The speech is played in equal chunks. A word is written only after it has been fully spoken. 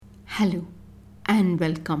Hello and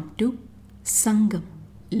welcome to Sangam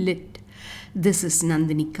Lit. This is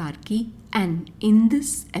Nandini Karki, and in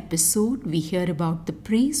this episode we hear about the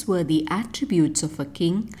praiseworthy attributes of a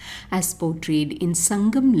king as portrayed in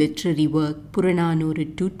Sangam Literary work Puranaanooru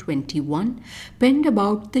 221, penned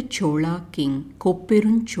about the Chola king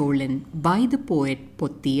Koperunchozhan by the poet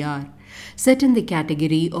Poththiyaar. Set in the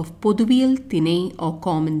category of Pothuviyal Thinai or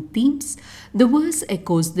common themes, the verse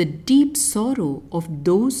echoes the deep sorrow of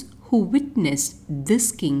those who witnessed this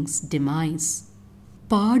king's demise.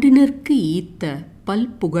 பாடினர்க்கு ஈத்த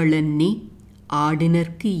பல்புகழன்னே,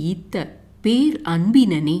 ஆடினர்க்கு ஈத்த பேர்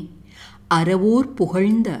அன்பினனே, அறவோர்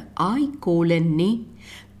புகழ்ந்த ஆய்கோலன்னே,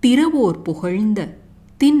 திறவோர் புகழ்ந்த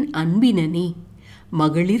தின் அன்பினனே,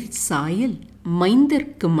 மகளிர் சாயல்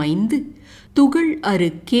மைந்தர்க்கு மைந்து, துகள் அறு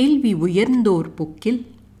கேள்வி உயர்ந்தோர் புக்கில்,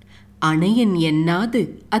 அணையன் எண்ணாது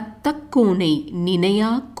அத்தக்கோனை நினையா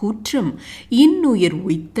கூற்றம் இன்னுயிர்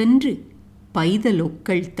உய்த்தன்று,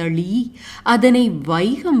 பைதலொக்கள் தளீ அதனை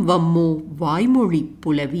வைகம் வம்மோ வாய்மொழி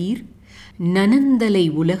புலவீர், நனந்தலை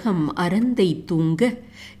உலகம் அறந்தை தூங்க,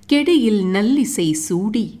 கெடையில் நல்லிசை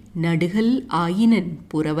சூடி நடுகல் ஆயினன்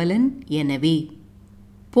புரவலன் எனவே.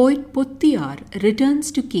 Poet Poththiyaar returns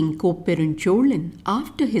to King Koperunchozhan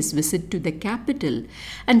after his visit to the capital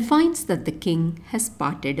and finds that the king has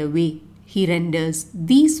parted away. He renders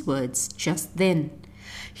these words just then.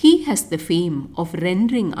 He has the fame of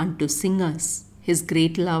rendering unto singers. His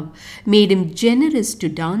great love made him generous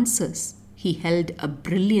to dancers. He held a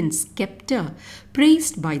brilliant scepter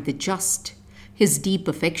praised by the just. His deep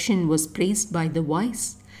affection was praised by the wise.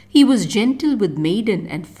 He was gentle with maiden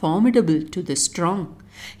and formidable to the strong.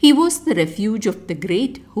 He was the refuge of the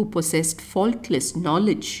great who possessed faultless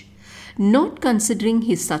knowledge. Not considering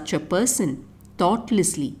he such a person,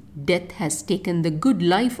 thoughtlessly death has taken the good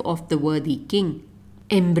life of the worthy king.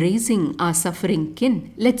 Embracing our suffering kin,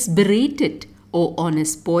 let's berate it, O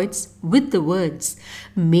honest poets, with the words,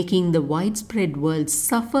 making the widespread world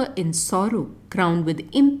suffer in sorrow, crowned with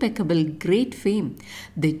impeccable great fame.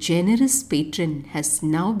 The generous patron has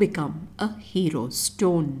now become a hero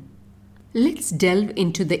stone. Let's delve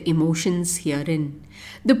into the emotions herein.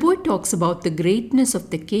 The poet talks about the greatness of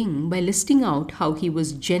the king by listing out how he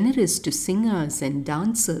was generous to singers and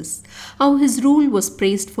dancers, how his rule was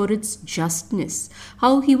praised for its justness,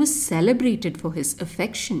 how he was celebrated for his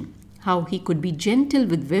affection, how he could be gentle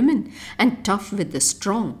with women and tough with the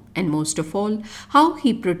strong, and most of all, how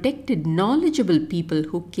he protected knowledgeable people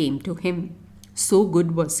who came to him. So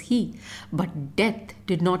good was he, but death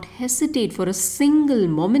did not hesitate for a single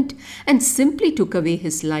moment and simply took away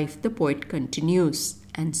his life, the poet continues.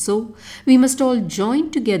 And so, we must all join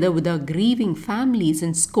together with our grieving families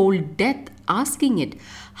and scold death, asking it,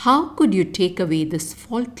 how could you take away this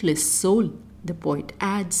faultless soul? The poet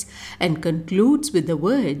adds and concludes with the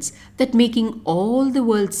words that making all the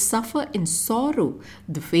world suffer in sorrow,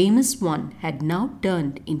 the famous one had now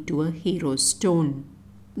turned into a hero stone.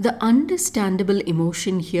 The understandable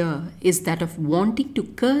emotion here is that of wanting to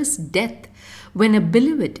curse death when a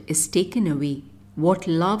beloved is taken away. What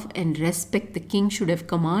love and respect the king should have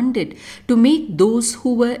commanded to make those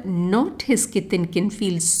who were not his kith and kin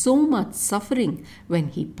feel so much suffering when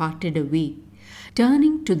he parted away.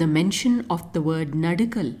 Turning to the mention of the word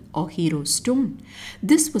Nadukal or hero stone,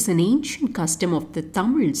 this was an ancient custom of the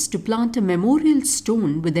Tamils to plant a memorial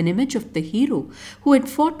stone with an image of the hero who had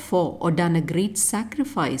fought for or done a great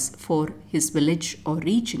sacrifice for his village or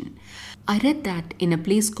region. I read that in a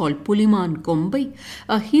place called Puliman Kombai,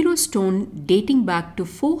 a hero stone dating back to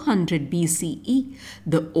 400 BCE,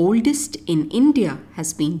 the oldest in India,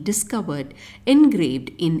 has been discovered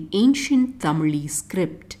engraved in ancient Tamili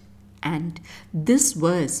script. And this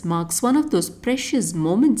verse marks one of those precious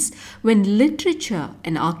moments when literature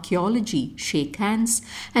and archaeology shake hands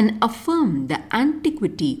and affirm the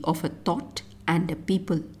antiquity of a thought and a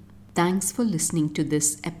people. Thanks for listening to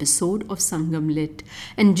this episode of Sangam Lit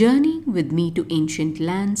and journeying with me to ancient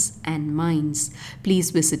lands and minds. Please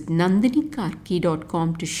visit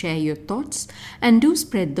nandinikarki.com to share your thoughts and do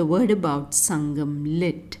spread the word about Sangam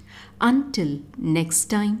Lit. Until next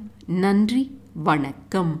time, Nandri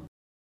Vanakkam.